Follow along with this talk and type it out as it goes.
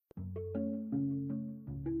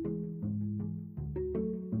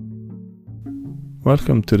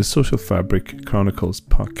Welcome to the Social Fabric Chronicles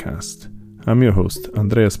podcast. I'm your host,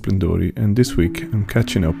 Andrea Splendori, and this week I'm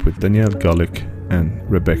catching up with Danielle Gollick and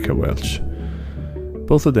Rebecca Welch.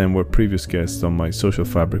 Both of them were previous guests on my Social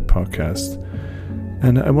Fabric podcast,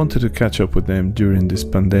 and I wanted to catch up with them during this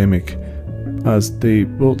pandemic as they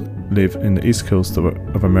both live in the East Coast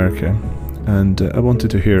of America, and I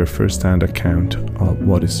wanted to hear a first-hand account of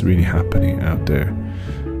what is really happening out there.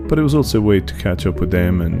 But it was also a way to catch up with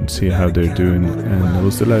them and see how they're doing, and I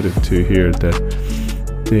was delighted to hear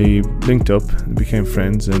that they linked up and became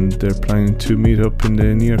friends, and they're planning to meet up in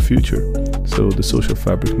the near future. So the Social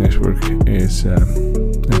Fabric Network is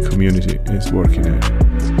and community is working out.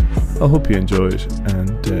 I hope you enjoy it,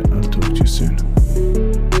 and I'll talk to you soon.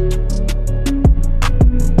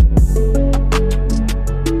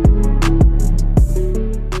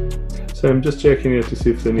 So I'm just checking here to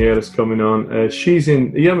see if Danielle is coming on. She's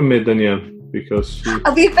in. You haven't met Danielle because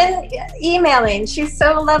we've been emailing. She's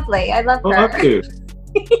so lovely. I love her. Oh, have you?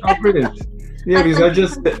 Oh, brilliant. Yeah,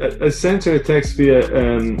 because I sent her a text via.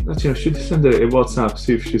 Actually, I should send her a WhatsApp,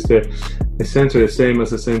 see if she's there. I sent her the same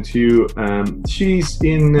as I sent you. She's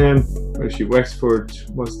in. Where is she? Wexford.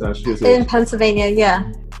 What's that? She's in Pennsylvania.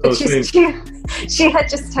 Yeah. But she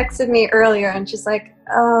had just texted me earlier, and she's like,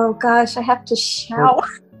 "Oh gosh, I have to shower."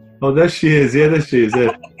 Oh, there she is. Yeah, there she is.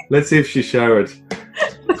 Yeah. Let's see if she showered. She's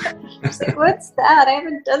like, what's that? I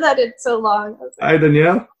haven't done that in so long. Hi,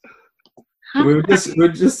 Danielle. We were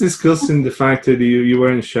just discussing the fact that you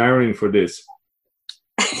weren't showering for this.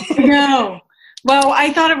 No. Well,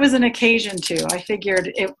 I thought it was an occasion to. I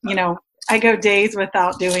figured it, I go days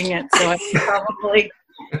without doing it, so I should probably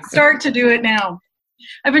start to do it now.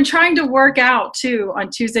 I've been trying to work out too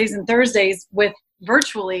on Tuesdays and Thursdays with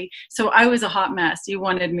virtually, so I was a hot mess. You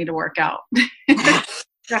wanted me to work out.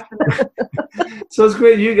 Definitely. So it's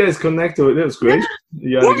great you guys connected. It was great.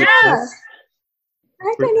 Yeah. Hi,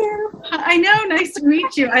 Danielle. I know. Nice to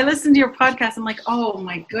meet you. I listened to your podcast. I'm like, oh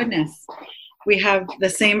my goodness, we have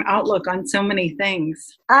the same outlook on so many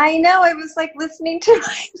things. I know. I was like listening to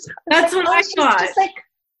myself. That's what I thought. Just like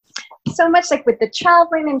so much like with the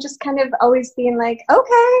traveling and just kind of always being like,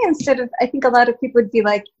 okay, instead of, I think a lot of people would be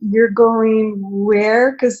like, you're going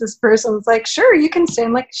where? Because this person's like, sure, you can stay.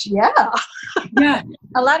 I'm like, yeah. Yeah.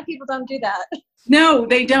 A lot of people don't do that. No,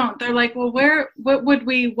 they don't. They're like, well, what would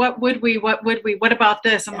we, what about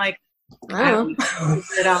this? I'm like, I will figure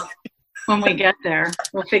it out when we get there.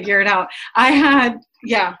 We'll figure it out. I had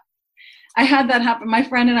that happen. My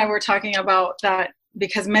friend and I were talking about that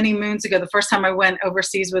because many moons ago, the first time I went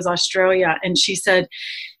overseas was Australia. And she said,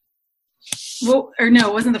 well, or no,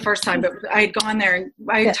 it wasn't the first time, but I had gone there and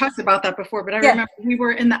I had talked about that before, but I remember we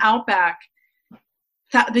were in the outback.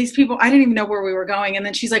 These people, I didn't even know where we were going. And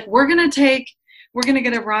then she's like, we're going to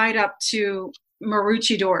get a ride up to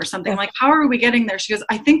Maroochydore or something. I'm like, how are we getting there? She goes,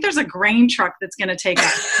 I think there's a grain truck that's going to take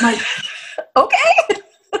us. I'm like, okay.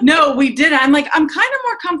 No, we did. I'm like, I'm kind of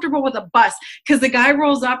more comfortable with a bus because the guy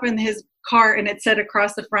rolls up in his car and it said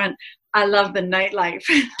across the front, I love the nightlife.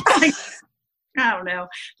 Like, I don't know.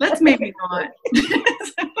 Let's maybe not.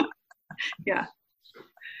 So, yeah.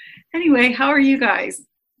 Anyway, how are you guys?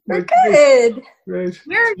 We're good. Great.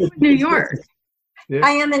 Where are you in New York? Yeah.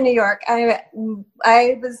 I am in New York. I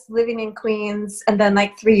was living in Queens, and then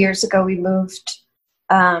like 3 years ago we moved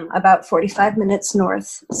about 45 minutes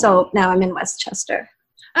north. So now I'm in Westchester.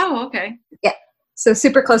 Oh, okay. Yeah. So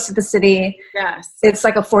super close to the city. Yes. It's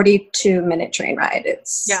like a 42-minute train ride.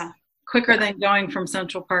 It's quicker than going from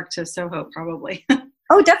Central Park to Soho, probably.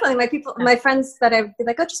 Oh, definitely. My friends that I'd be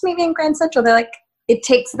like, oh, just meet me in Grand Central. They're like, it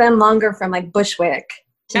takes them longer from like Bushwick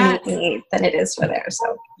to meet me than it is for there.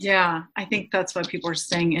 So yeah, I think that's why people are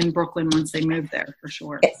staying in Brooklyn once they move there for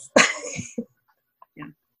sure. Yes. Yeah.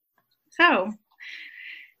 So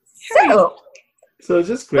it's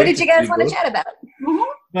just great. What did you guys want to chat about? Mm-hmm.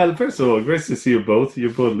 Well, first of all, great to see you both. You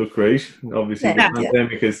both look great. Obviously, the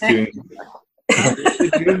pandemic is doing.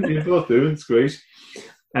 You both do. It's great.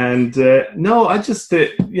 And no, I just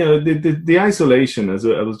the isolation, as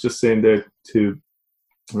I was just saying there to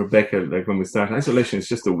Rebecca, like when we started, isolation is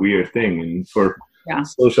just a weird thing, and for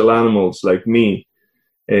social animals like me,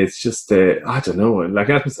 it's just I don't know. Like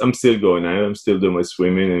I'm still going out. I'm still doing my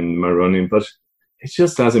swimming and my running, but it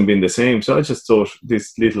just hasn't been the same. So I just thought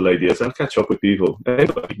these little ideas, I'll catch up with people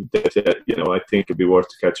anybody that I think it'd be worth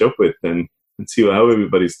to catch up with and see how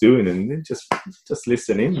everybody's doing, and just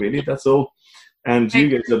listen in. Really, that's all. And you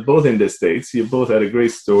guys are both in the States. You both had a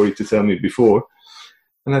great story to tell me before,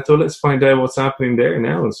 and I thought let's find out what's happening there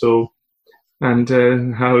now. So, and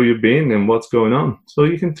how you've been and what's going on. So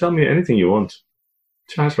you can tell me anything you want.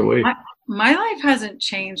 Chat away. My life hasn't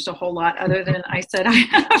changed a whole lot other than I said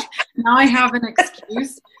I have an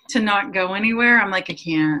excuse to not go anywhere. I'm like, I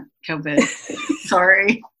can't, COVID.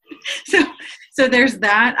 Sorry. So there's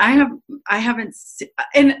that. I haven't,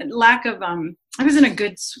 and lack of, I was in a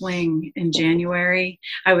good swing in January.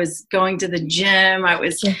 I was going to the gym. I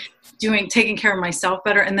was taking care of myself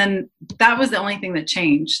better. And then that was the only thing that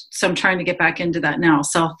changed. So I'm trying to get back into that now.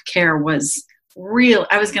 Self-care was real.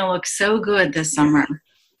 I was going to look so good this summer.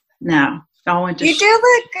 No, I went to. You do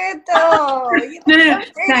look good though.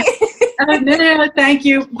 No, thank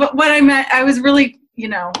you. But what I meant, I was really,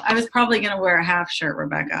 I was probably going to wear a half shirt,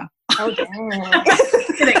 Rebecca. Oh, damn.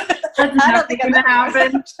 That's never going to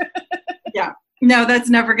happen. Yeah. No, that's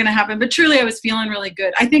never going to happen. But truly, I was feeling really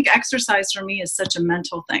good. I think exercise for me is such a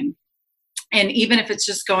mental thing. And even if it's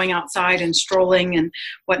just going outside and strolling and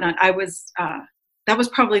whatnot, that was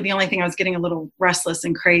probably the only thing I was getting a little restless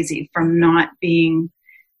and crazy from not running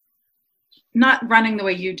the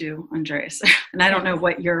way you do, Andreas. And I don't know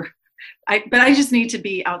what but I just need to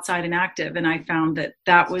be outside and active. And I found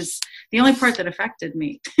that was the only part that affected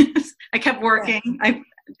me. I kept working. Yeah. I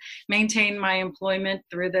maintained my employment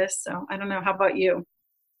through this. So I don't know. How about you?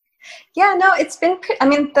 Yeah, no, it's been,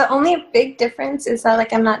 the only big difference is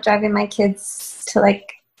that I'm not driving my kids to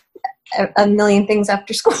a million things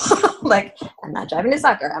after school. I'm not driving to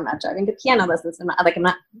soccer. I'm not driving to piano lessons. I'm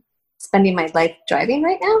not spending my life driving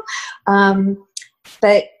right now.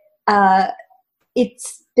 But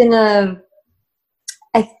it's been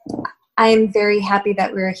I'm very happy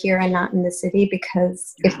that we're here and not in the city,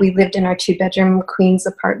 because if we lived in our 2-bedroom Queens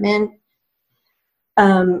apartment,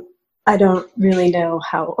 I don't really know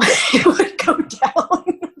how it would go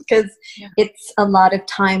down, because it's a lot of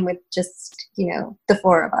time with just, the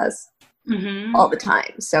 4 of us all the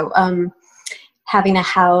time. So having a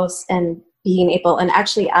house and being able, and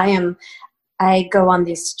actually I go on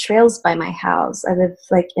these trails by my house. I live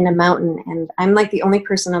in a mountain, and I'm the only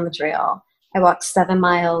person on the trail. I walk 7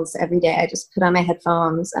 miles every day. I just put on my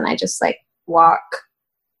headphones and I just walk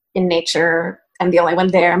in nature. I'm the only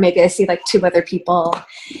one there. Maybe I see 2 other people,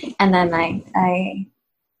 and then I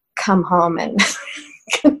come home and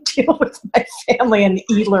deal with my family and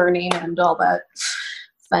e-learning and all that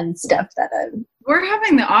fun stuff We're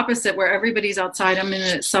having the opposite, where everybody's outside. I'm in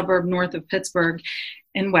a suburb north of Pittsburgh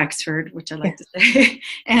in Wexford, which I like to say.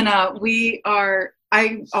 And I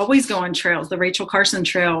always go on trails. The Rachel Carson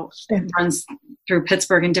Trail runs through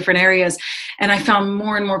Pittsburgh in different areas. And I found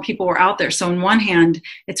more and more people were out there. So on one hand,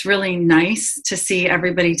 it's really nice to see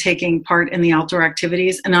everybody taking part in the outdoor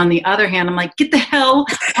activities. And on the other hand, I'm like, get the hell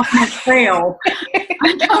off my trail.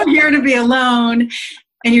 I'm down here to be alone.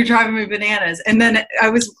 And you're driving me bananas. And then I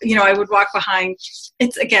would walk behind.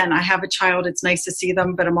 It's, again, I have a child. It's nice to see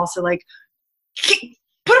them, but I'm also like,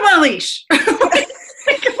 put him on a leash.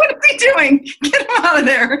 What are we doing? Get him out of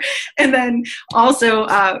there. And then also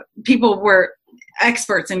people were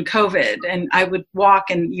experts in COVID, and I would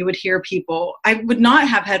walk and you would hear people. I would not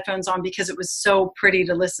have headphones on because it was so pretty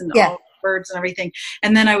to listen to all the birds and everything.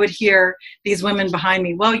 And then I would hear these women behind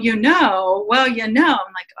me, well, I'm like,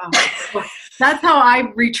 oh, that's how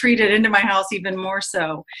I retreated into my house even more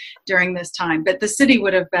so during this time. But the city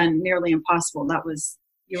would have been nearly impossible.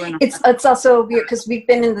 It's also weird because we've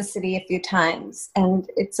been in the city a few times, and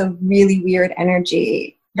it's a really weird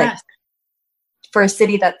energy. Yes. For a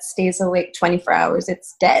city that stays awake 24 hours,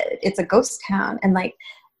 it's dead. It's a ghost town. And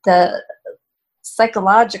the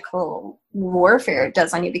psychological warfare it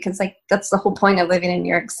does on you, because that's the whole point of living in New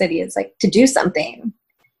York City, is to do something.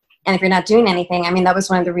 And if you're not doing anything, that was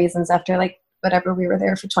one of the reasons after whatever we were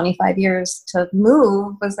there for 25 years to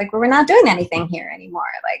move, was we're not doing anything here anymore.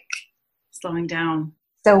 Slowing down.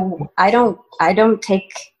 So I don't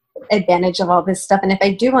take advantage of all this stuff. And if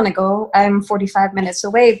I do want to go, I'm 45 minutes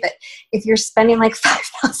away. But if you're spending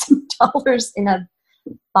 $5,000 in a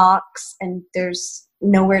box and there's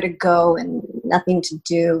nowhere to go and nothing to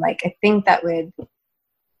do, I think that would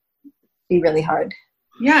be really hard.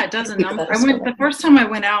 Yeah, it doesn't. The first time I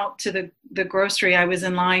went out to the grocery, I was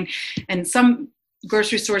in line, and some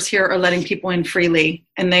grocery stores here are letting people in freely,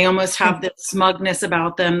 and they almost have this smugness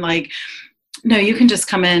about them, no, you can just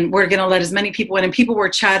come in. We're going to let as many people in. And people were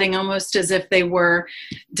chatting almost as if they were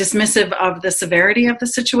dismissive of the severity of the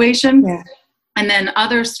situation. Yeah. And then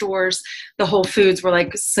other stores, the Whole Foods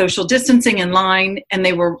were social distancing in line, and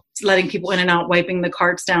they were letting people in and out, wiping the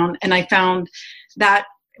carts down. And I found that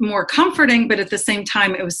more comforting, but at the same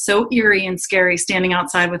time, it was so eerie and scary standing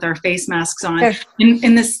outside with our face masks on. Yeah.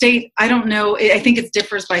 In the state, I don't know, I think it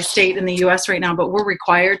differs by state in the US right now, but we're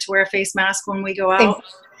required to wear a face mask when we go out.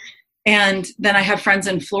 And then I have friends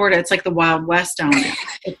in Florida. It's like the Wild West down there.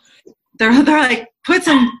 They're like, put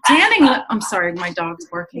some tanning. I'm sorry, my dog's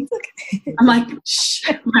barking. I'm like,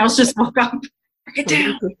 shh. Miles just woke up. Get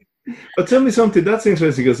down. But tell me something that's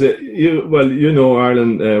interesting, because you know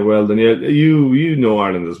Ireland well, Danielle. You know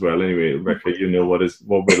Ireland as well. Anyway, Rebecca, you know what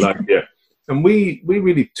we're like here. And we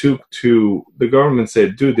really took to the government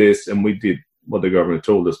said do this, and we did what the government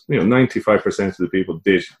told us. 95% of the people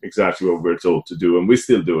did exactly what we were told to do, and we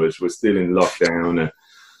still do it. We're still in lockdown,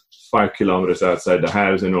 5 kilometers outside the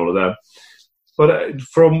house, and all of that. But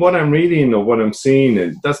from what I'm reading or what I'm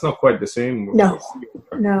seeing, that's not quite the same. No,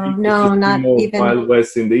 not even. Wild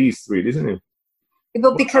West in the East, really, isn't it?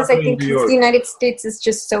 Well, because I think the United States is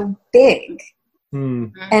just so big.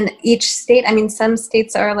 And each state, I mean, some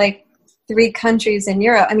states are like 3 countries in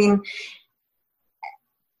Europe. I mean,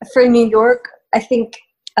 for New York, I think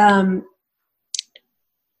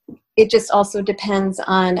it just also depends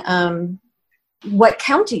on what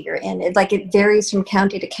county you're in. It varies from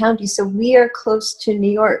county to county. So we are close to New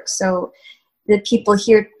York. So the people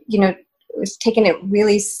here, was taking it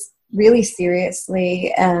really, really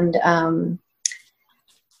seriously. And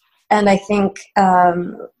I think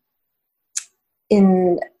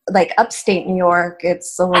in upstate New York,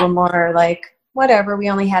 it's a little more like, whatever, we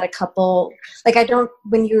only had a couple, I don't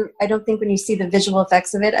think when you see the visual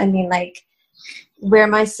effects of it, I mean, where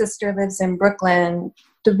my sister lives in Brooklyn,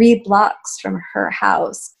 3 blocks from her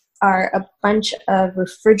house are a bunch of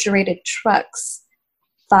refrigerated trucks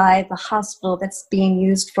by the hospital that's being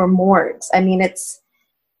used for morgues. I mean, it's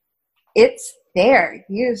there.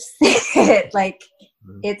 You see it.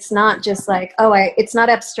 It's not just it's not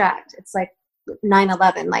abstract. It's like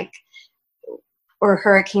 9/11, or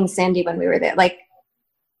Hurricane Sandy when we were there.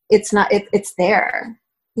 It's not, it's there,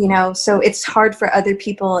 so it's hard for other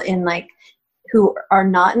people in who are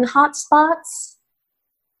not in hot spots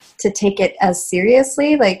to take it as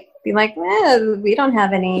seriously, be like, we don't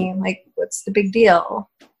have any, what's the big deal?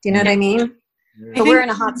 Do you know what I mean? But we're in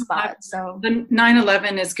a hot spot, so. The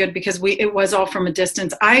 9/11 is good because it was all from a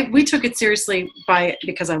distance. We took it seriously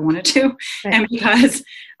because I wanted to, right. And because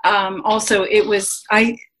also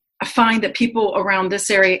I find that people around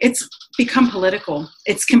this area, it's become political.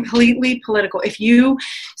 It's completely political. If you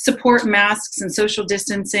support masks and social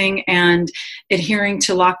distancing and adhering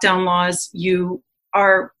to lockdown laws, you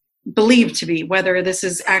are believed to be, whether this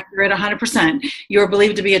is accurate 100%, you're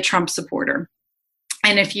believed to be a Trump supporter.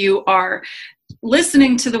 And if you are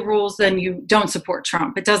listening to the rules, then you don't support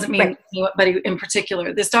Trump. It doesn't mean anybody in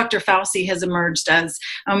particular. This Dr. Fauci has emerged as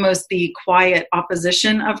almost the quiet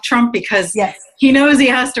opposition of Trump because he knows he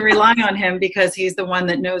has to rely on him because he's the one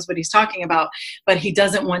that knows what he's talking about. But he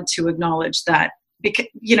doesn't want to acknowledge that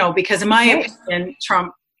because in my opinion,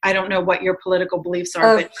 Trump, I don't know what your political beliefs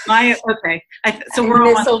are, but so we're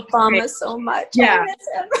all on Obama so much. Yeah,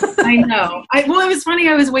 I know. It was funny.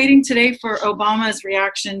 I was waiting today for Obama's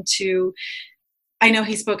reaction to. I know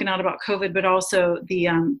he's spoken out about COVID, but also the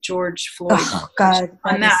George Floyd. Oh God,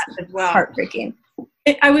 on that as well. Heartbreaking.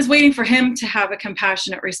 I was waiting for him to have a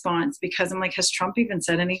compassionate response because I'm like, has Trump even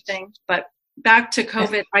said anything? But back to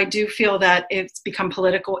COVID, I do feel that it's become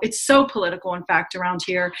political. It's so political, in fact, around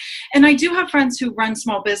here. And I do have friends who run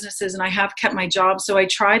small businesses, and I have kept my job. So I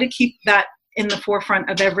try to keep that in the forefront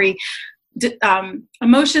of every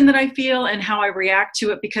emotion that I feel and how I react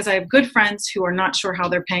to it, because I have good friends who are not sure how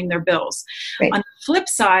they're paying their bills. Right. On the flip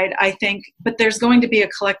side, I think, but there's going to be a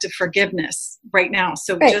collective forgiveness right now.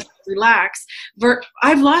 So just relax.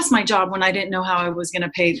 I've lost my job when I didn't know how I was going to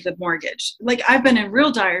pay the mortgage. I've been in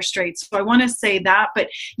real dire straits. So I want to say that, but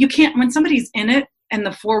you can't, when somebody's in it and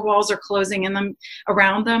the 4 walls are closing in them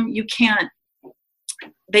around them, you can't,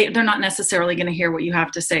 they're not necessarily going to hear what you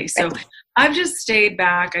have to say. So I've just stayed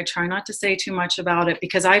back. I try not to say too much about it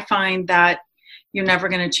because I find that you're never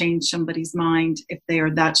going to change somebody's mind if they are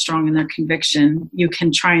that strong in their conviction. You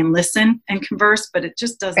can try and listen and converse, but it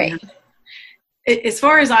just doesn't. As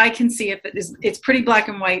far as I can see, it's pretty black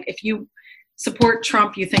and white. If you support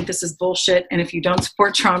Trump, you think this is bullshit. And if you don't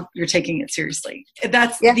support Trump, you're taking it seriously.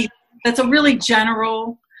 That's a really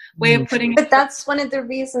general way of putting it. But that's one of the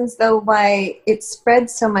reasons, though, why it spread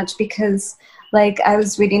so much, because I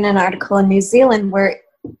was reading an article in New Zealand where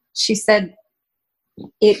she said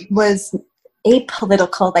it was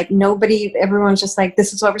apolitical. Everyone's just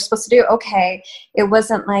this is what we're supposed to do. Okay. It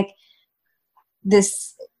wasn't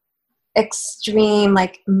this extreme,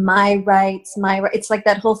 my rights. It's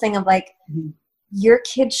that whole thing of your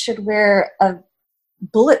kids should wear a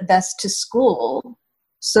bullet vest to school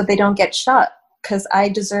so they don't get shot, because I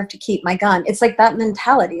deserve to keep my gun. It's that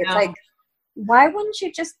mentality. It's why wouldn't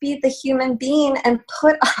you just be the human being and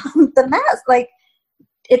put on the mask?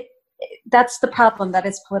 that's the problem. That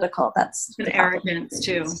is political. That's an arrogance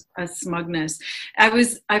too, a smugness.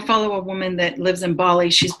 I follow a woman that lives in Bali.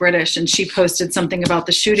 She's British, and she posted something about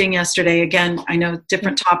the shooting yesterday. Again, I know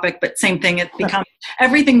different topic, but same thing. It becomes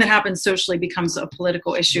everything that happens socially becomes a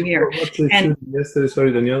political issue here. And yesterday,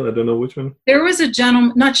 sorry, Danielle, I don't know which one. There was a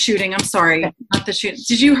gentleman, not shooting. I'm sorry, not the shooting.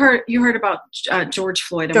 Did you heard about George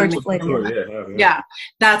Floyd? George Floyd. Yeah,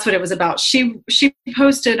 that's what it was about. She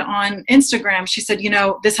posted on Instagram. She said,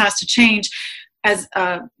 this has to change. As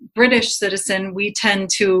a British citizen, we tend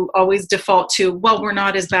to always default to, well, we're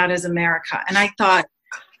not as bad as America. And I thought,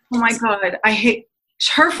 oh my God, I hate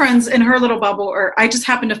her friends in her little bubble, or I just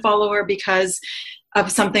happened to follow her because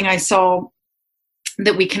of something I saw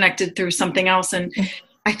that we connected through something else. And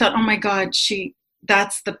I thought, oh my God,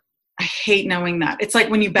 I hate knowing that. It's like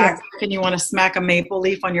when you backpack and you want to smack a maple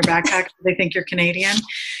leaf on your backpack, so they think you're Canadian.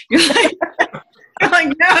 You're like,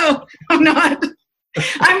 no, I'm not.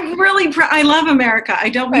 I'm really I love America. I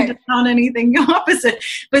don't mean to sound anything opposite,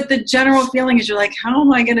 but the general feeling is you're like, how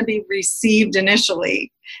am I going to be received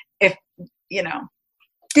initially? If,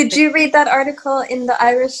 Did you read that article in the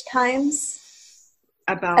Irish Times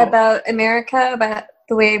about America, about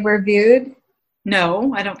the way we're viewed?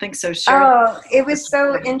 No, I don't think so. Sure. Oh, it was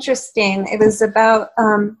so interesting. It was about,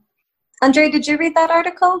 Andre, did you read that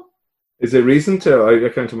article? Is it recent? I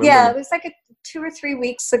can't remember. Yeah, it was like 2 or 3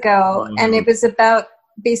 weeks ago, and it was about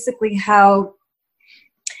basically how,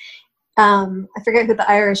 I forget who the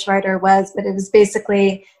Irish writer was, but it was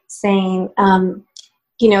basically saying,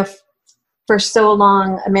 for so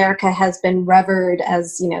long, America has been revered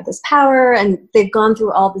as, this power, and they've gone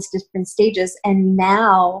through all these different stages, and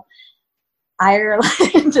now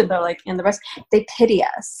Ireland and the rest, they pity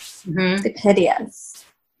us. Mm-hmm. They pity us.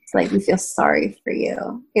 It's like, we feel sorry for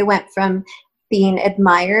you. It went from being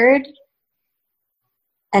admired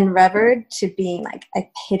and revered to being like, I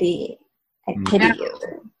pity you.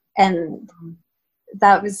 And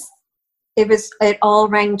it all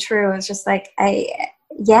rang true. It was just like, I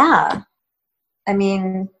know.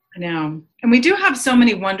 And we do have so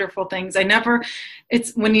many wonderful things.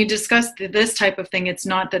 It's when you discuss this type of thing, it's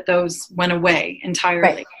not that those went away entirely.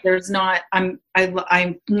 Right. There's not,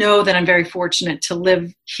 I know that I'm very fortunate to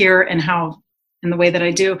live here and in the way that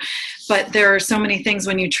I do, but there are so many things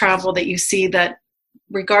when you travel that you see that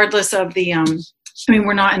regardless of the,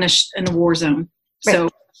 we're not in a war zone. So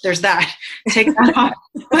there's that. Take that off.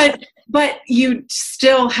 But you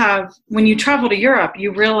still have, when you travel to Europe,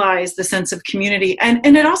 you realize the sense of community. And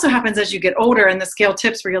it also happens as you get older and the scale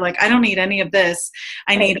tips where you're like, I don't need any of this.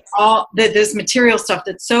 I need all this material stuff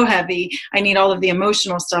that's so heavy. I need all of the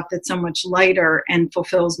emotional stuff that's so much lighter and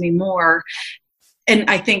fulfills me more. And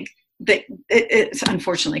I think that it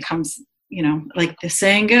unfortunately comes, like the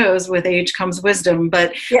saying goes, with age comes wisdom.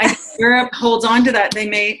 But I think Europe holds on to that.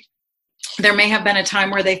 There may have been a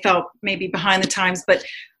time where they felt maybe behind the times, but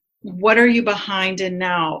what are you behind in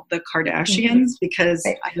now? The Kardashians? Because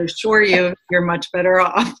I assure you, you're much better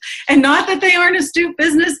off. And not that they aren't astute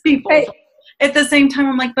business people. Right. At the same time,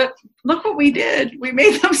 I'm like, but look what we did. We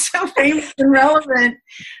made them so famous and relevant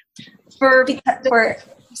for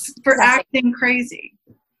acting crazy.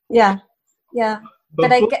 Yeah. Yeah.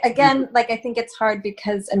 But I think it's hard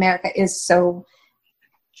because America is so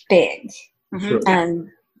big. Mm-hmm.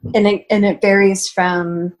 And it varies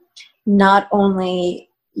from not only,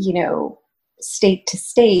 state to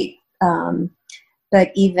state,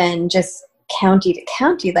 but even just county to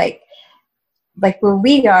county, like where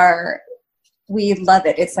we are, we love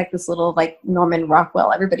it. It's like this little, Norman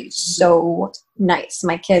Rockwell. Everybody's so nice.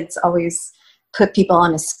 My kids always put people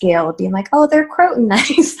on a scale of being like, oh, they're Croton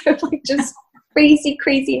nice. They're just crazy,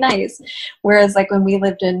 crazy nice. Whereas when we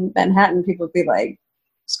lived in Manhattan, people would be like,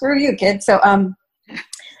 screw you, kid. So,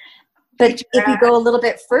 but if you go a little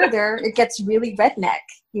bit further, it gets really redneck,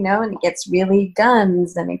 and it gets really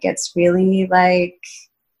guns, and it gets really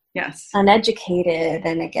uneducated,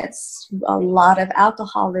 and it gets a lot of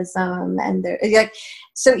alcoholism, and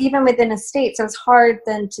so even within a state, so it's hard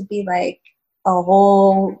then to be a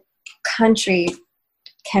whole country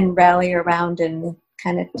can rally around and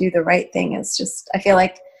kind of do the right thing. It's just, I feel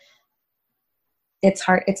like it's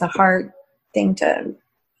hard. It's a hard thing to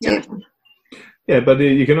do. Yeah, but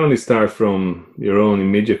you can only start from your own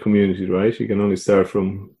immediate community, right? You can only start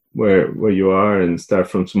from where you are and start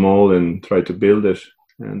from small and try to build it.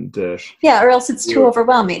 And or else it's too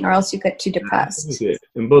overwhelming, or else you get too depressed.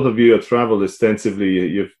 And both of you have traveled extensively.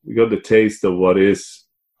 You've got the taste of what is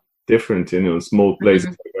different, small places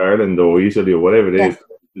like Ireland or Italy or whatever it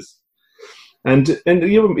is. And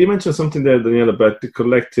you mentioned something there, Danielle, about the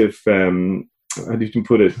collective. How do you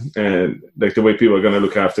put it? The way people are going to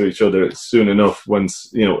look after each other soon enough. Once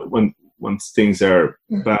when once things are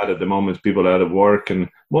bad at the moment, people are out of work, and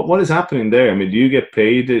what is happening there? I mean, do you get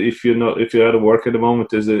paid if you're out of work at the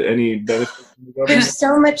moment? Is there any benefit? There's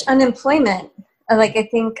so much unemployment. Like, I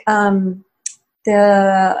think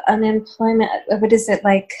the unemployment, what is it,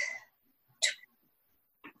 like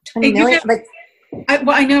 20 million?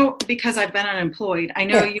 I know, because I've been unemployed. I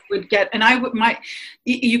know you would get, and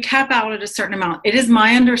you cap out at a certain amount. It is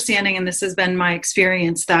my understanding, and this has been my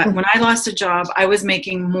experience, that when I lost a job, I was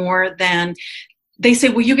making more than, they say,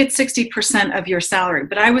 well, you get 60% of your salary.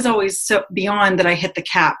 But I was always so beyond that I hit the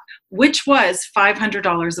cap, which was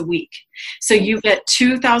 $500 a week. So you get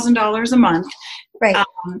 $2,000 a month. Right.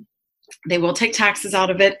 They will take taxes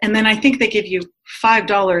out of it. And then I think they give you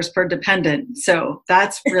 $5 per dependent. So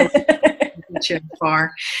that's really too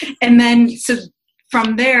far. And then, so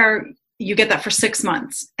from there, you get that for 6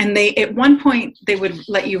 months. And at one point they would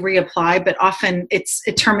let you reapply, but often it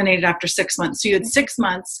terminated after 6 months. So you had 6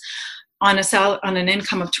 months on an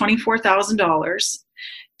income of $24,000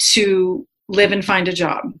 to live and find a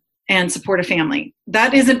job and support a family.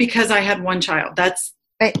 That isn't because I had one child. That's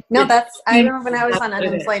right. No, I remember when I was on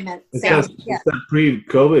unemployment. Is that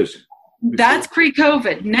pre-COVID? That's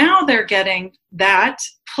pre-COVID. Now they're getting that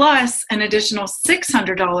plus an additional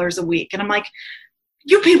 $600 a week. And I'm like,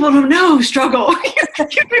 you people don't know struggle. It's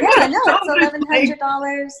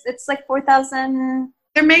 $1,100. It's like $4,000.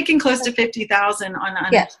 They're making close to $50,000 on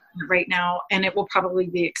unemployment right now, and it will probably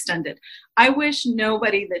be extended. I wish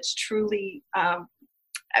nobody that's truly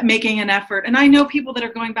making an effort, and I know people that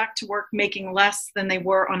are going back to work making less than they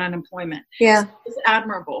were on unemployment. Yeah, it's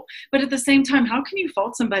admirable. But at the same time, how can you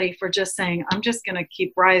fault somebody for just saying, I'm just going to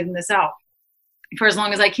keep riding this out for as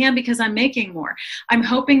long as I can because I'm making more? I'm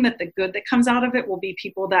hoping that the good that comes out of it will be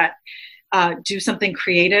people that do something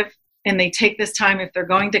creative, and they take this time, if they're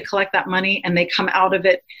going to collect that money, and they come out of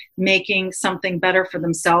it making something better for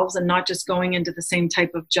themselves and not just going into the same type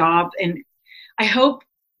of job. And I hope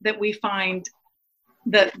that we find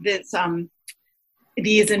that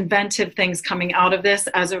these inventive things coming out of this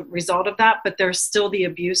as a result of that, but there's still the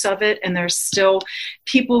abuse of it, and there's still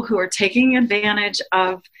people who are taking advantage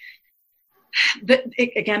of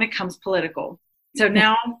again, it comes political. So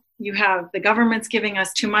now you have the government's giving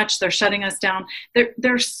us too much, they're shutting us down.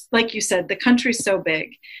 There's, like you said, the country's so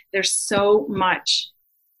big, there's so much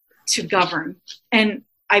to govern. And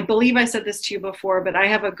I believe I said this to you before, but I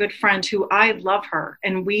have a good friend who, I love her,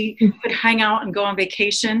 and we could hang out and go on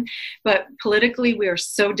vacation, but politically we are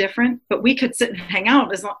so different, but we could sit and hang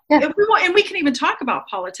out as long if we want, and we can even talk about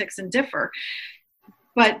politics and differ,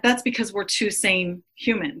 but that's because we're two sane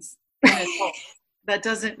humans. That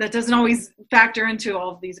doesn't always factor into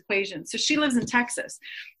all of these equations. So she lives in Texas.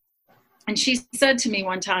 And she said to me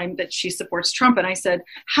one time that she supports Trump. And I said,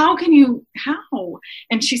 how?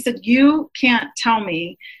 And she said, you can't tell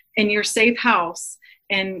me in your safe house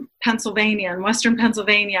in Pennsylvania, in Western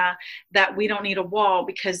Pennsylvania, that we don't need a wall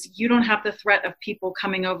because you don't have the threat of people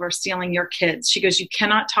coming over stealing your kids. She goes, you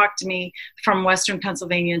cannot talk to me from Western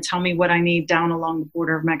Pennsylvania and tell me what I need down along the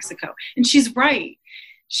border of Mexico. And she's right.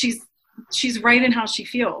 She's right in how she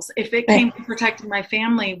feels. If it came to protecting my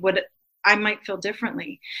family, I might feel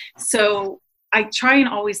differently. So I try and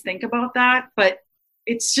always think about that, but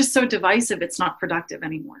it's just so divisive. It's not productive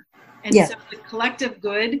anymore. And so the collective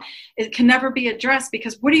good, it can never be addressed,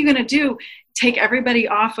 because what are you going to do? Take everybody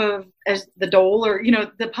off of as the dole or,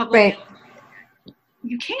 the public? Right.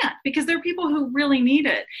 You can't, because there are people who really need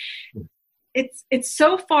it. It's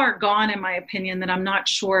so far gone, in my opinion, that I'm not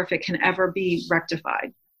sure if it can ever be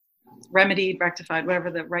remedied,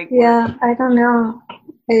 whatever the right word. Yeah, I don't know.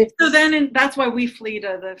 So then, that's why we flee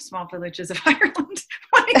to the small villages of Ireland.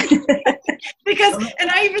 Because, and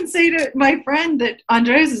I even say to my friend that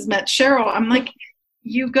Andres has met, Cheryl, I'm like,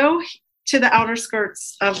 you go to the outer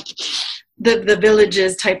skirts of the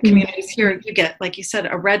villages type communities here, you get, like you said,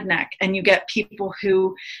 a redneck, and you get people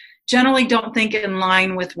who generally don't think in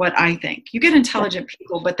line with what I think. You get intelligent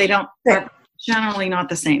people, but they don't, are generally not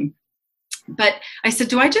the same. But I said,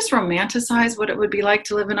 do I just romanticize what it would be like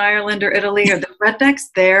to live in Ireland or Italy? Are the rednecks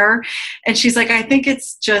there? And she's like, I think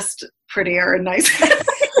it's just prettier and nicer.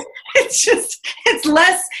 It's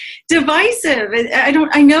less divisive. I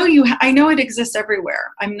know it exists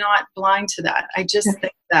everywhere. I'm not blind to that. I just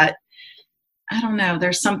think that, I don't know,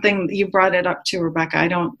 there's something, you brought it up too, Rebecca.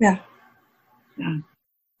 Yeah.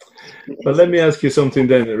 But let me ask you something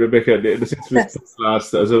then, Rebecca. Since we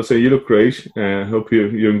last, as I was saying, you look great. I hope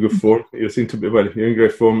you're in good form. You seem to be, you're in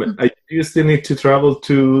great form. Do you still need to travel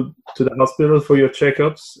to the hospital for your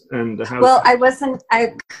checkups?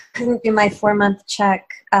 I couldn't do my 4-month check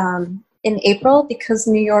in April because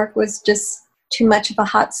New York was just too much of a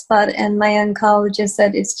hot spot, and my oncologist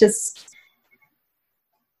said it's just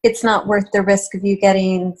it's not worth the risk of you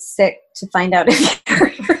getting sick to find out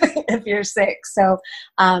if you're sick. So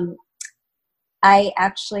I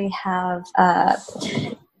actually have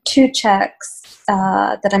 2 checks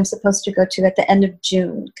that I'm supposed to go to at the end of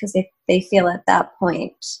June, because they feel at that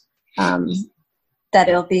point that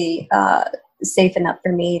it'll be safe enough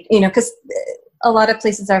for me, because a lot of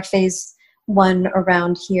places are phase 1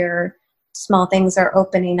 around here. Small things are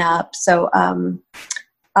opening up. So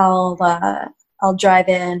I'll drive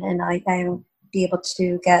in and I'll be able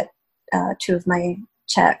to get 2 of my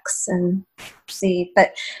checks and see.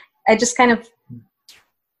 But I just kind of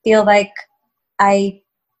feel like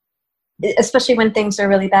especially when things are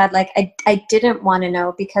really bad, like I didn't want to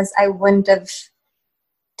know, because I wouldn't have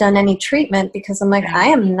done any treatment, because I'm like, I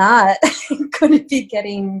am not going to be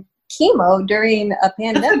getting chemo during a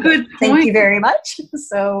pandemic. That's a good point. Thank you very much.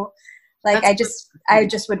 So like, I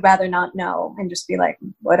just would rather not know and just be like,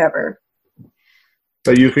 whatever.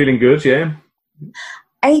 Are you feeling good? Yeah.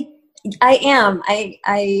 I am.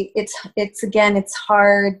 It's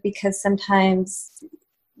hard, because sometimes,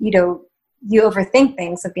 you overthink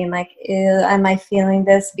things of being like, am I feeling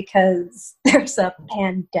this because there's a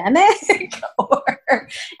pandemic, or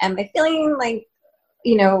am I feeling like,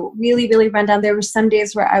 really, really run down? There were some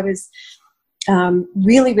days where I was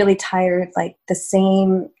really, really tired, like the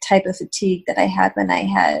same type of fatigue that I had when I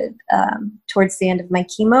had towards the end of my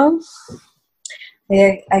chemo.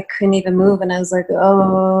 I couldn't even move, and I was like,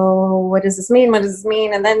 oh, what does this mean? What does this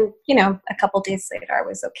mean? And then, a couple days later, I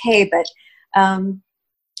was okay.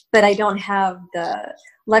 But I don't have the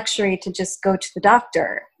luxury to just go to the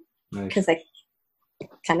doctor, because I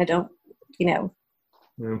kind of don't,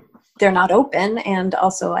 they're not open. And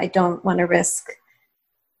also I don't want to risk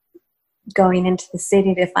going into the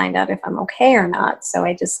city to find out if I'm okay or not. So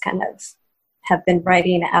I just kind of have been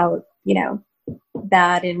writing out,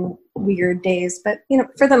 bad and weird days, but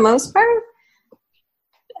for the most part,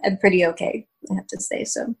 I'm pretty okay, I have to say.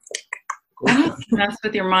 So mess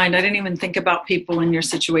with your mind. I didn't even think about people in your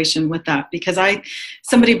situation with that, because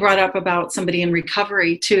somebody brought up about somebody in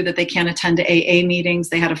recovery too, that they can't attend to AA meetings.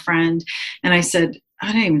 They had a friend, and I said,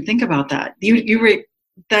 I didn't even think about that.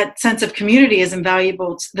 That sense of community is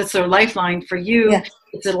invaluable. That's their lifeline for you. Yeah.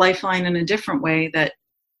 It's a lifeline in a different way that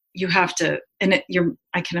you have to, and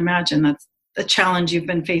I can imagine that's a challenge you've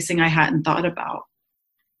been facing I hadn't thought about.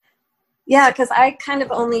 Yeah, because I kind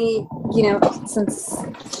of only,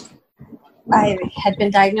 since I had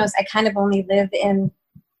been diagnosed, I kind of only live in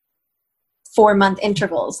 4-month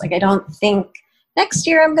intervals. Like, I don't think next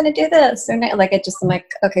year I'm going to do this, or I'm like,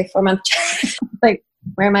 okay, 4 months. Like,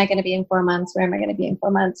 where am I going to be in 4 months? Where am I going to be in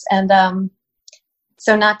 4 months? And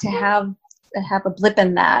so not to have a blip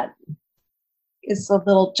in that is a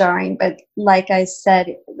little jarring. But like I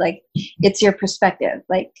said, like, it's your perspective.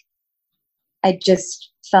 Like, I just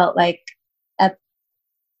felt like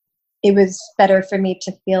it was better for me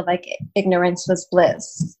to feel like ignorance was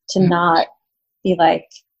bliss, to not be like,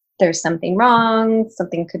 there's something wrong,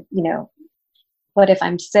 something could, what if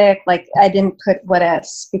I'm sick? Like, I didn't put what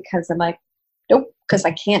ifs, because I'm like, nope, because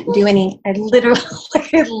I can't do I literally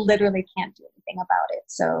can't do anything about it.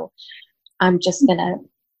 So I'm just going to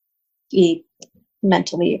be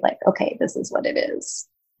mentally like, okay, this is what it is.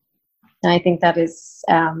 And I think that is,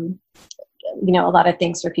 a lot of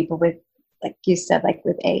things for people with, like you said, like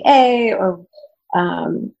with AA, or,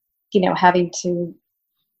 having to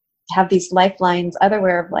have these lifelines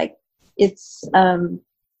otherwhere, like, it's,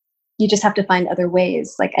 you just have to find other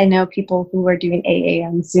ways. Like, I know people who are doing AA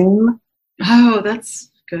on Zoom. Oh, that's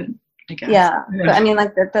good, I guess. Yeah. But I mean,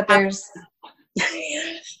 like, that there's...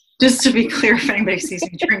 Just to be clear, if anybody sees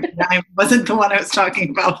me drinking, I wasn't the one I was talking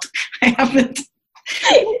about. I haven't.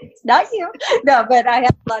 Not you. No, but I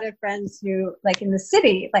have a lot of friends who, like, in the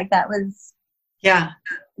city, like, that was... Yeah.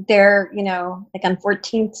 They're, like on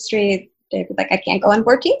 14th Street, they're like, I can't go on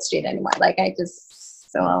 14th Street anymore. Like,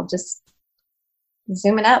 so I'll just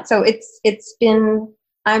zoom it out. So it's been...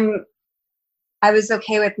 I was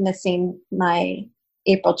okay with missing my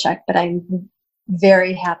April check, but I'm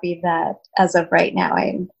very happy that as of right now,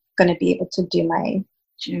 I'm going to be able to do my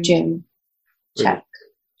June check.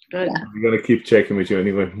 Good. Yeah. I'm going to keep checking with you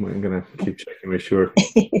anyway. I'm going to keep checking with sure.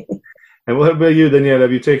 And what about you, Danielle?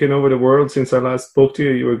 Have you taken over the world since I last spoke to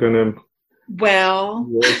you? You were going to... Well...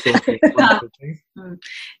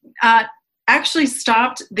 actually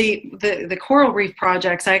stopped the coral reef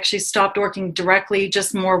projects. I actually stopped working directly,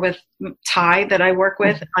 just more with Ty that I work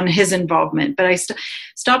with on his involvement. But I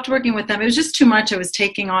stopped working with them. It was just too much I was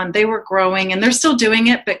taking on. They were growing, and they're still doing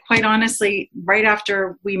it. But quite honestly, right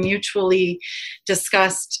after we mutually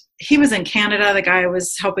discussed he was in Canada, the guy I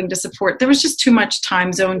was helping to support. There was just too much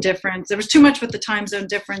time zone difference. There was too much with the time zone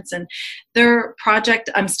difference. And their project,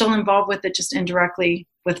 I'm still involved with it just indirectly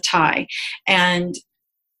with Thai. And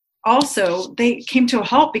also they came to a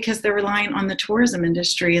halt because they're relying on the tourism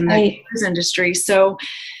industry and the cruise industry. So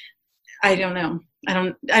I don't know. I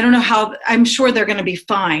don't know how. I'm sure they're going to be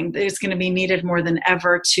fine. It's going to be needed more than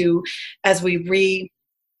ever as we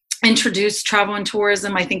reintroduce travel and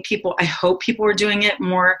tourism. I hope people are doing it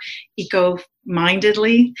more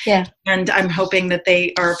eco-mindedly. Yeah. And I'm hoping that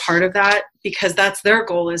they are a part of that, because that's their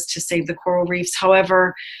goal, is to save the coral reefs.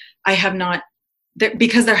 However, I have not,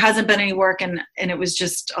 because there hasn't been any work, and it was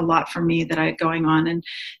just a lot for me that I had going on. And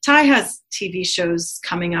Ty has TV shows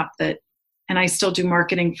coming up and I still do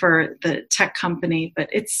marketing for the tech company, but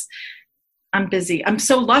I'm busy. I'm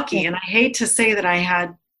so lucky. And I hate to say that I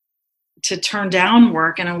had to turn down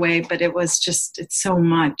work in a way, but it's so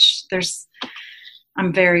much.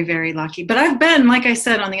 I'm very, very lucky, but I've been, like I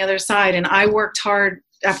said, on the other side, and I worked hard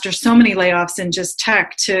after so many layoffs in just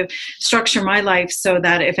tech to structure my life so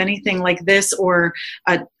that if anything like this or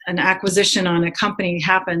an acquisition on a company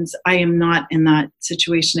happens, I am not in that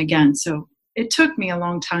situation again. So it took me a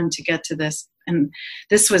long time to get to this, and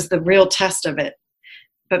this was the real test of it.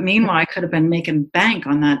 But meanwhile, I could have been making bank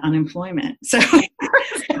on that unemployment. So,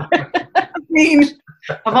 I mean,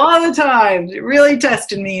 of all the times, it really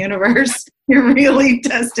tested me, universe. You're really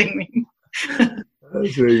testing me.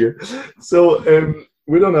 That's very good. So,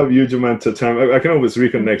 we don't have a huge amount of time. I can always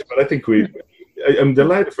reconnect, but I think I'm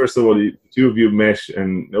delighted, first of all, the two of you mesh,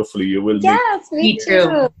 and hopefully you will. Yes, me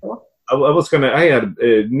too. I had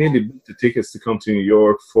nearly the tickets to come to New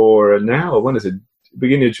York for now. When is it?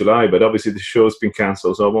 Beginning of July, but obviously the show's been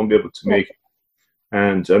cancelled, so I won't be able to make it.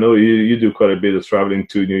 And I know you do quite a bit of traveling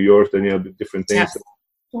to New York, Danielle, with different things. Yes.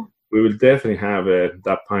 So we will definitely have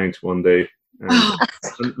that pint one day.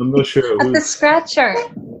 I'm not sure. The scratcher.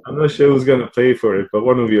 I'm not sure who's going to pay for it, but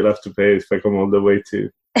one of you will have to pay if I come all the way too.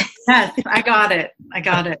 Yes, I got it.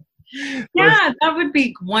 Yeah, that would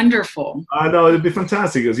be wonderful. I know, it'd be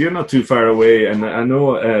fantastic because you're not too far away, and I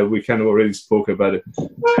know we kind of already spoke about it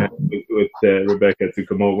with Rebecca to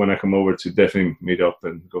come over when I come over to definitely meet up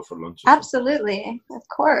and go for lunch. Absolutely, of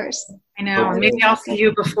course. I know. Maybe I'll see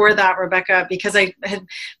you before that, Rebecca, because I had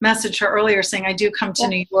messaged her earlier saying I do come to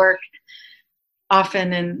New York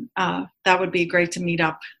often, and that would be great to meet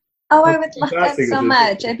up. Oh, I would love that so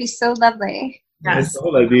much. It'd be so lovely. Yes. It's the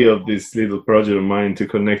whole idea of this little project of mine to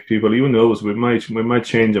connect people. Even knows we might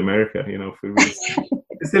change America. You know, if we really,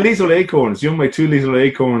 it's the little acorns. You're my two little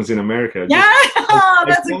acorns in America. Yeah,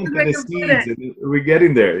 that's a good way to put it. We're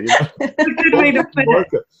getting there. You know? That's a good way to put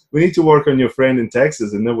it. We need to work on your friend in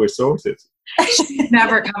Texas, and then we're sorted. She's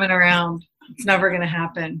never coming around. It's never going to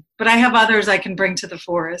happen. But I have others I can bring to the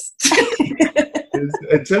forest.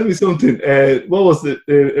 Tell me something. What was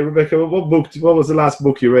Rebecca? What was the last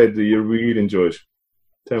book you read that you really enjoyed?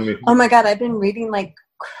 Tell me. Oh my God, I've been reading like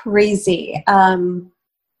crazy.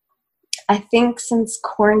 I think since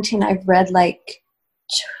quarantine, I've read like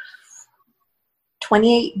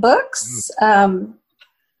 28 books. I've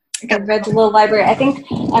read the little library. I think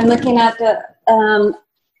I'm looking at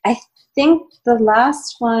I think the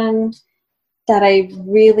last one that I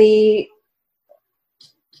really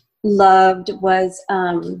loved was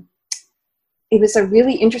it was a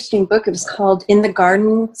really interesting book. It was called In the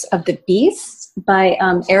Gardens of the Beasts by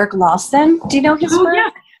Eric Lawson. Do you know his work?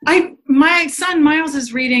 Yeah. My son Miles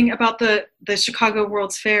is reading about the Chicago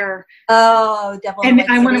World's Fair. Oh, Devil and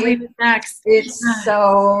I want to read it next. It's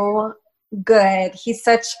so good. He's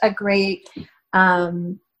such a great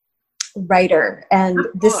writer, and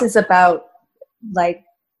this is about like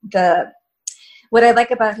what I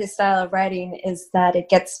like about his style of writing is that it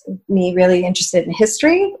gets me really interested in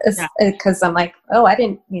history, because I'm like, oh, I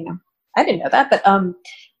didn't know that. But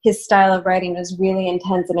his style of writing is really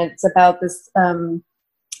intense, and it's about this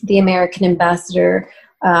the American ambassador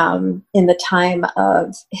in the time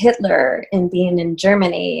of Hitler and being in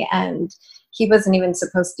Germany, and he wasn't even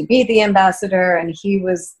supposed to be the ambassador, and he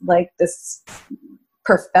was like this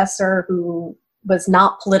professor who was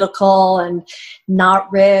not political and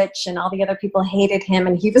not rich, and all the other people hated him,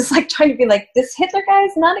 and he was like trying to be like, this Hitler guy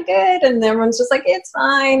is not good, and everyone's just like, it's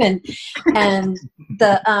fine, and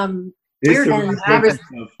the and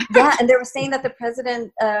they were saying that the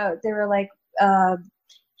president they were like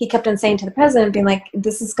he kept on saying to the president, being like,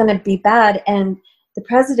 this is going to be bad, and the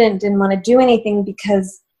president didn't want to do anything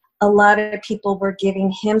because a lot of people were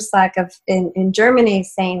giving him slack in Germany,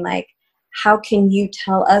 saying like, how can you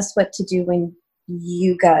tell us what to do when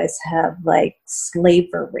you guys have like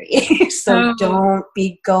slavery? So don't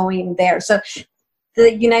be going there. So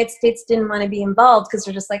the United States didn't want to be involved because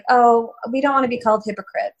they're just like, oh, we don't want to be called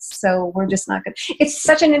hypocrites, so we're just not good. It's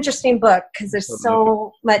such an interesting book because there's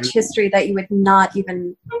so much history that you would not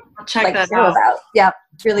even check that know out. about. Yeah,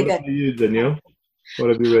 really What good. about you, Danielle?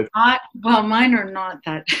 What have you read? Well, mine are not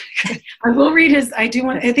that. I will read his. I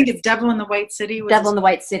think it's Devil in the White City. Devil in the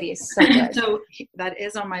White City is so good. So that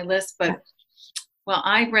is on my list, but. Well,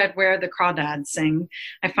 I read Where the Crawdads Sing.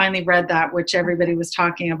 I finally read that, which everybody was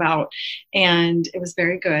talking about, and it was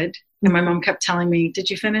very good. And my mom kept telling me, did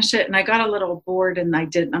you finish it? And I got a little bored, and I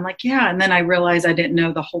didn't. I'm like, yeah. And then I realized I didn't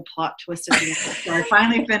know the whole plot twist at the end. So I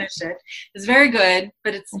finally finished it. It's very good,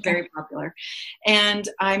 but it's very popular. And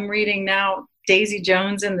I'm reading now Daisy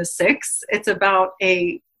Jones and the Six. It's about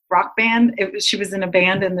a rock band. She was in a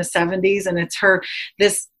band in the 70s, and it's her,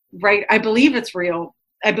 I believe it's real.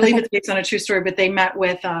 I believe it's based on a true story, but they met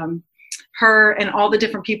with her and all the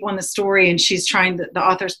different people in the story, and she's trying to, the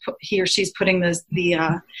author's she's putting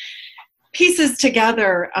the pieces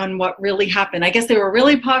together on what really happened. I guess they were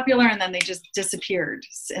really popular and then they just disappeared.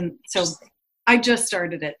 And so I just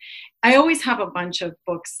started it. I always have a bunch of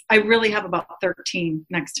books. I really have about 13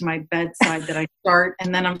 next to my bedside that I start,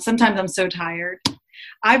 and then sometimes I'm so tired.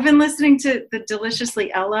 I've been listening to the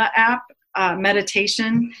Deliciously Ella app,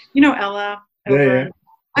 meditation. You know Ella? Yeah.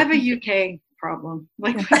 I have a UK problem.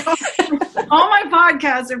 Like all my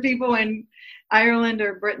podcasts are people in Ireland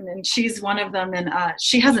or Britain, and she's one of them. And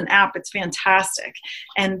she has an app. It's fantastic,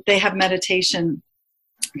 and they have meditation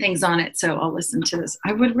things on it. So I'll listen to this.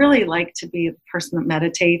 I would really like to be a person that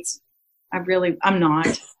meditates. I'm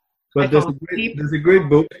not. But there's a great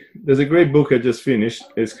book. There's a great book I just finished.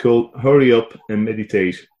 It's called Hurry Up and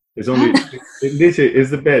Meditate. It's only, it literally is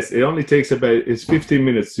the best. It only takes it's 15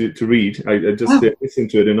 minutes to read. I just listen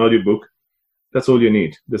to it in audiobook. That's all you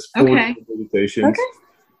need. There's 4 meditations.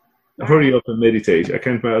 Okay. Hurry Up and Meditate.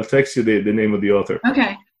 I'll text you the name of the author.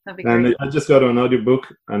 Okay. That'd be great. And I just got an audiobook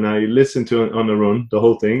and I listened to it on the run, the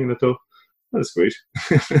whole thing, and I thought, that's great.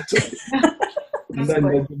 And then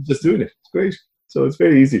I'm just doing it. It's great. So it's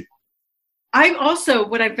very easy.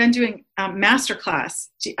 What I've been doing, masterclass.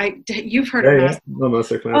 You've heard of masterclass? No,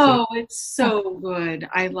 masterclass. Oh, it's so good.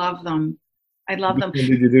 I love them. What did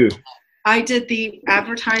you do? I did the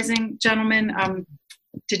advertising gentleman.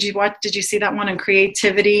 Did you see that one on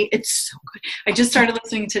creativity? It's so good. I just started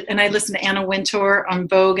listening I listened to Anna Wintour on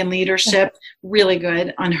Vogue and leadership. Really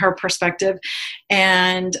good on her perspective.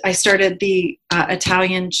 And I started the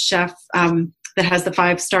Italian chef that has the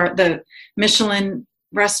 5-star, the Michelin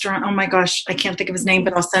restaurant. Oh my gosh, I can't think of his name,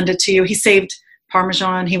 but I'll send it to you. He saved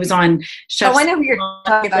Parmesan. He was on Chef's. Oh, I know who you're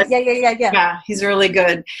talking about. Yeah. Yeah, he's really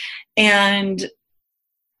good. And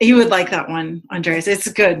you would like that one, Andreas.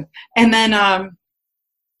 It's good. And then,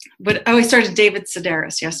 I started David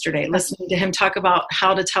Sedaris yesterday, listening to him talk about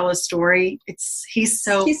how to tell a story. He's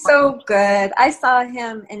so good. I saw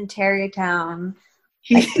him in Tarrytown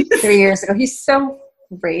 3 years ago. He's so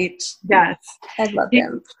great. Yes. I love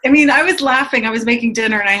him. I mean, I was laughing. I was making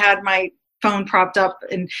dinner and I had my phone propped up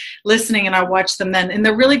and listening, and I watched them then. And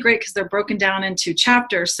they're really great because they're broken down into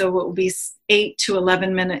chapters. So it will be 8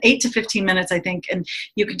 to 15 minutes, I think. And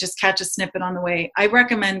you can just catch a snippet on the way. I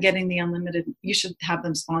recommend getting the unlimited. You should have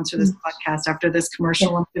them sponsor this podcast after this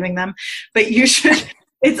commercial I'm giving them. But you should.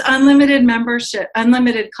 It's unlimited membership,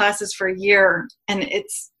 unlimited classes for a year. And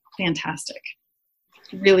it's fantastic.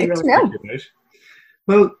 Really, really good.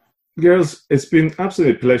 Well, girls, it's been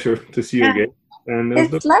absolute pleasure to see you again. And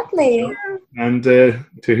it's lovely. And to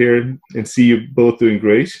hear and see you both doing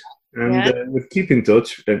great. And we'll keep in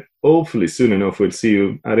touch. And hopefully soon enough we'll see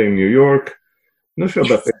you either in New York. Not sure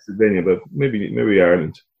about Pennsylvania, but maybe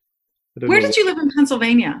Ireland. Where did you live in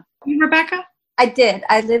Pennsylvania? Rebecca? I did.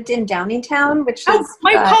 I lived in Downingtown, which is...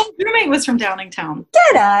 my college roommate was from Downingtown.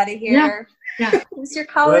 Get out of here. Yeah. Who's your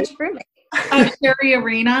college roommate? Sherry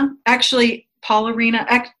Arena. Actually, Paul Arena.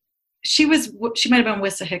 She might have been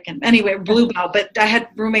Wissahickon. Anyway, Bluebell, but I had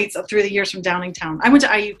roommates through the years from Downingtown. I went to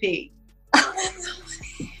IUP.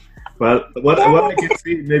 Well, what I can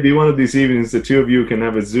see, maybe one of these evenings, the two of you can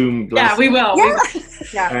have a Zoom glass. Yeah, we will.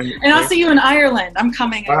 Yeah. And I'll see you in Ireland. I'm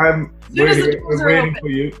coming. We're waiting for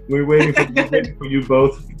you. We're waiting for you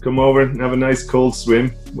both. Come over and have a nice cold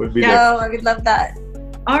swim. We'll be there. Oh, I would love that.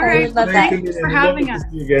 All right. Thanks for having us.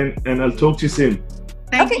 See you again, and I'll talk to you soon.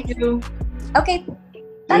 Thank you. Okay.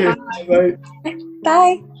 Bye.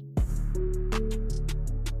 Bye.